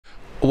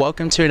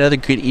Welcome to another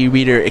Good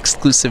E-Reader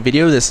exclusive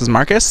video. This is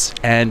Marcus,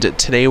 and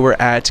today we're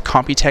at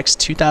Computex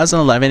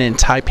 2011 in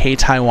Taipei,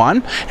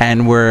 Taiwan,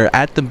 and we're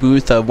at the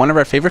booth of one of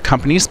our favorite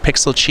companies,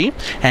 Pixelqi,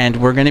 and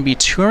we're going to be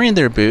touring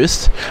their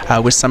booth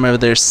with some of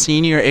their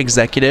senior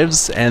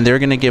executives, and they're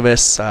going to give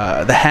us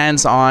the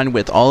hands-on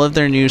with all of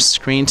their new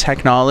screen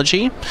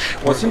technology.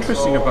 What's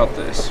interesting about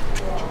this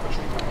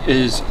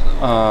is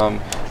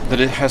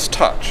that it has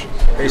touch.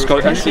 It's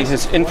got actually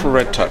has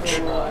infrared touch.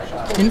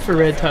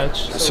 Infrared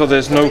touch. So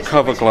there's no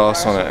cover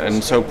glass on it,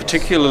 and so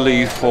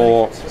particularly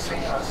for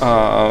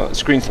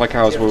screens like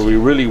ours, where we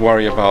really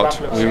worry about,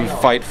 we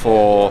fight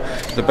for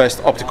the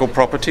best optical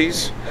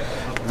properties,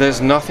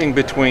 there's nothing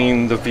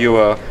between the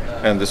viewer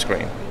and the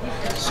screen.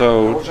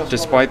 So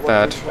despite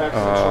that,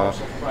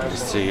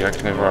 let's see, I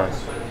can never.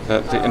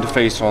 The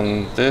interface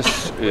on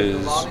this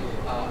is.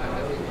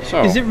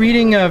 So. Is it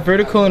reading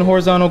vertical and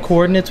horizontal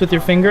coordinates with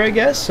your finger, I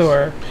guess,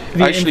 or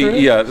actually,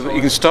 infrared? Yeah,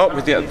 you can start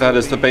with that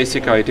as the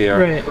basic idea.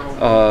 Right.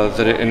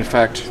 That it, in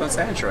fact. So it's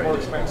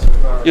Android.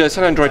 Yeah, it's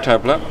an Android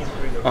tablet.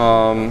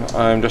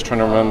 I'm just trying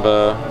to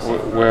remember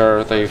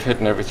where they've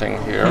hidden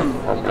everything here,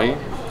 probably.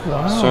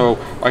 Wow. So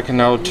I can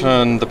now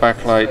turn the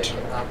backlight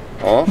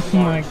off. Oh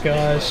my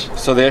gosh.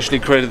 So they actually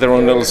created their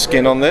own little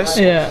skin on this.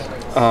 Yeah.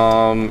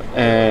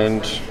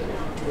 And.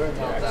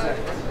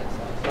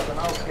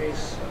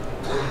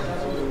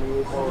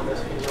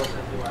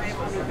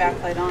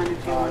 Backlight on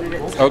if you wanted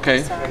it.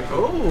 Okay.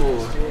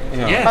 Oh,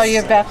 yeah. Yes. Oh,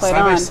 you have backlight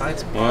on.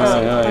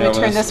 Yeah, Let me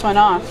turn this one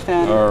off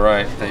then. All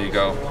right, there you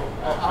go.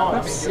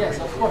 Oops.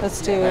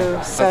 Let's do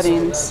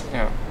settings.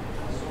 Yeah.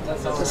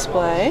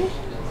 Display,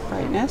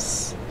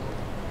 brightness.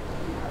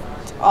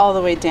 It's all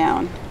the way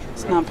down.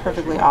 It's not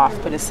perfectly off,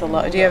 but it's the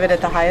low. Do you have it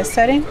at the highest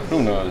setting?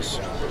 Who knows?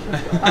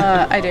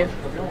 I do.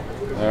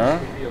 There.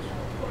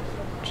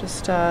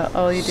 Just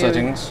all you do.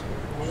 Settings.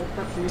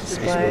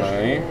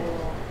 Display.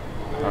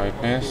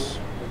 Brightness.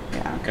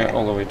 Yeah. Okay. Yeah,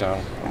 all the way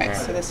down. Alright, Okay.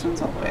 so this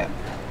one's all the way up.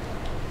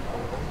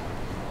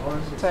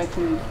 So I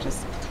can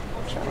just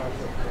try.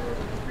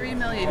 3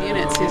 million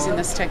units using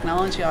this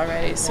technology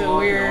already. So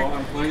we're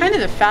kind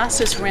of the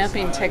fastest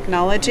ramping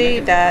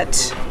technology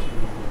that's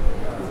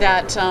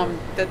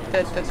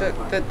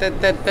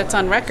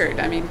on record.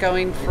 I mean,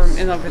 going from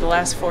over the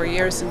last 4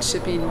 years and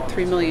shipping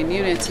 3 million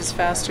units is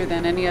faster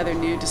than any other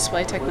new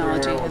display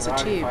technology has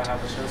achieved.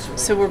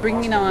 So we're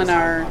bringing on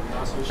our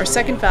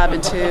second fab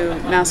into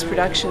mass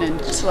production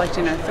and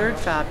selecting our third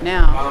fab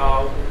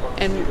now.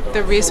 And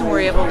the reason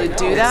we're able to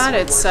do that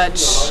at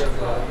such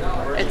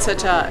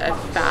a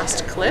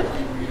fast clip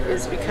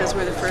is because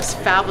we're the first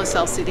fabless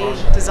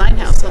LCD design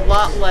house. A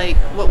lot like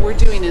what we're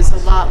doing is a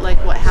lot like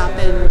what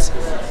happened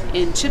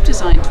in chip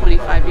design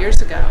 25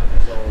 years ago,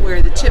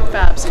 where the chip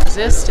fabs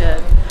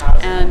existed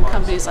and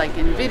companies like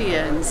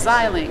NVIDIA and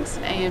Xilinx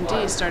and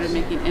AMD started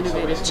making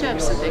innovative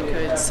chips that they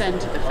could send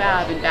to the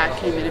fab, and back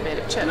came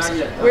innovative chips.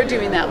 We're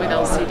doing that with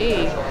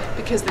LCD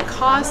because the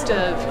cost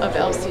of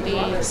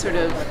LCD sort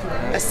of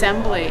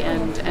assembly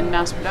and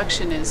mass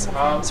production is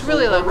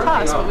really low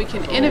cost, but we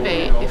can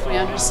innovate if we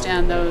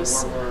understand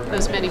those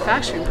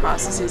manufacturing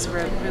processes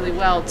really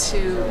well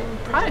to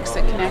products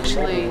that can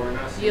actually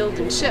yield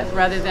and ship,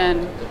 rather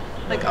than,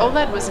 like,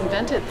 OLED was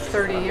invented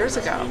 30 years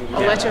ago.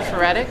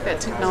 Electrophoretic, that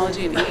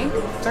technology in ink,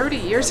 30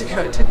 years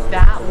ago, it took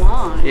that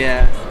long.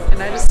 yeah. And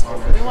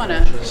we want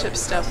to ship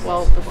stuff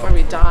well before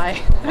we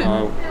die.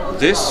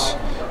 This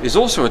is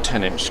also a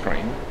 10-inch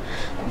screen,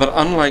 but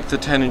unlike the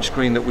 10-inch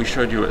screen that we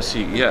showed you at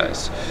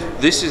CES,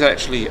 this is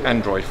actually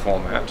Android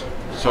format.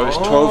 So it's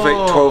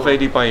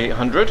 1280 by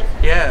 800.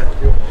 Yeah.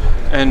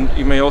 And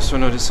you may also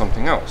notice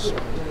something else.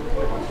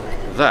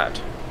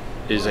 That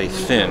is a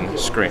thin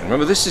screen.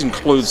 Remember, this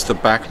includes the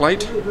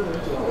backlight.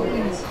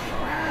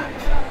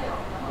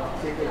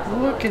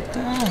 look at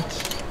that.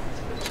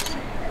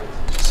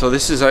 So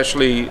this is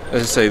actually,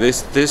 as I say,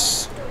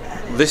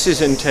 this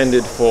is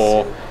intended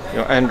for, you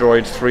know,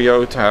 Android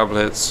 3.0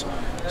 tablets.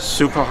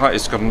 Super high.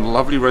 It's got a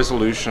lovely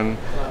resolution.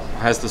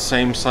 Has the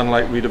same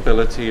sunlight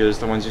readability as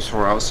the ones you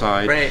saw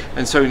outside. Right.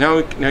 And so now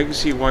you can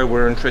see why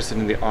we're interested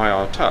in the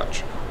IR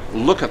touch.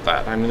 Look at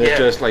that. I mean, it's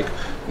just like,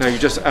 you know, you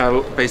just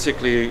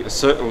basically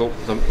circle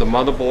the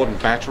motherboard and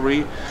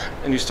battery,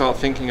 and you start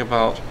thinking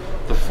about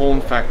the form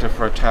factor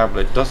for a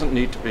tablet. It doesn't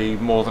need to be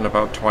more than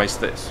about twice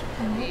this.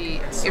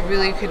 It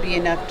really could be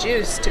enough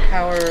juice to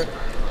power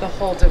the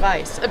whole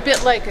device. A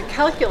bit like a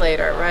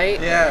calculator,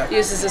 right? Yeah.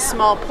 Uses a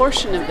small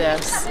portion of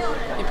this.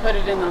 You put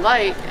it in the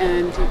light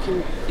and you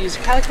can use a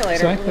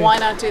calculator. Exactly. Why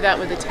not do that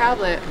with a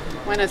tablet?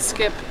 Why not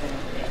skip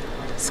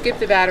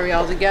the battery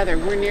altogether?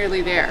 We're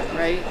nearly there,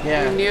 right?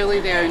 Yeah. We're nearly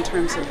there in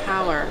terms of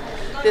power.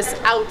 This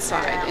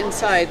outside,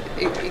 inside,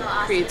 it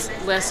creates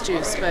less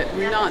juice, but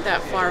we're not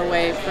that far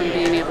away from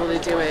being able to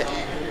do it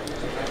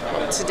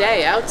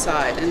today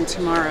outside, and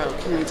tomorrow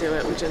can we do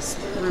it with just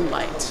room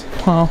light.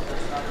 Wow.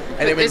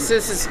 And This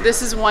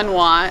is 1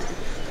 watt,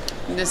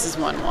 and this is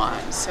 1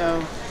 watt.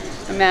 So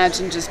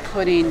imagine just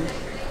putting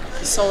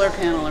a solar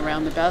panel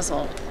around the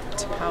bezel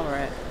to power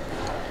it.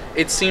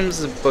 it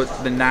seems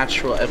about the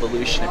natural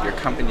evolution of your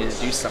company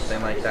to do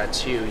something like that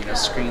too. You know,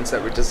 screens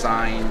that were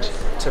designed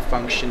to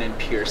function in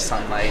pure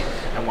sunlight,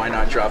 and why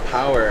not draw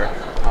power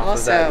off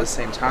of that at the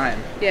same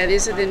time? Yeah,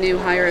 these are the new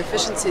higher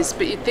efficiencies,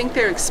 but you'd think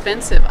they're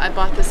expensive. I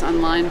bought this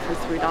online for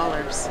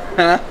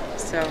 $3.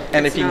 So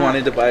and if you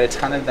wanted to buy a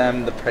ton of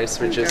them, the price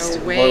would just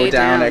go way go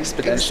down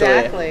exponentially.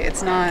 Exactly.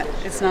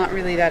 It's not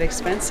really that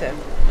expensive.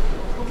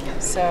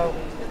 So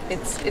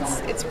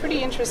it's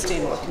pretty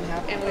interesting what can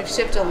happen. And we've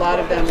shipped a lot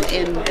of them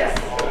in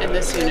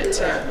this unit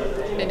too,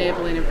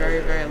 enabling a very,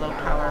 very low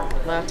power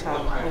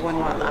laptop, a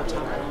 1-watt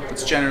laptop.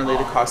 What's generally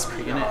the cost per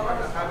unit?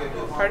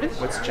 Pardon?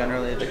 What's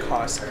generally the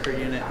cost per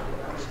unit?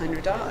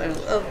 $100.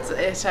 Oh,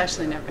 it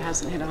actually never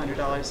hasn't hit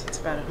 $100. It's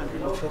about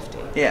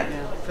 $150. Yeah.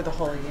 For the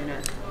whole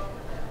unit.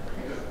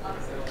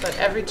 But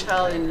every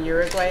child in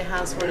Uruguay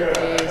has one of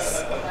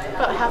these.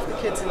 About half the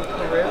kids in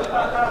Peru.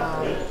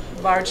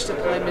 Large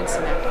deployments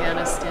in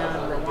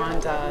Afghanistan,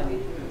 Rwanda,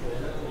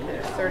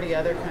 and 30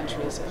 other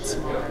countries with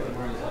smaller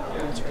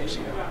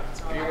penetration.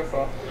 It's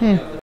beautiful.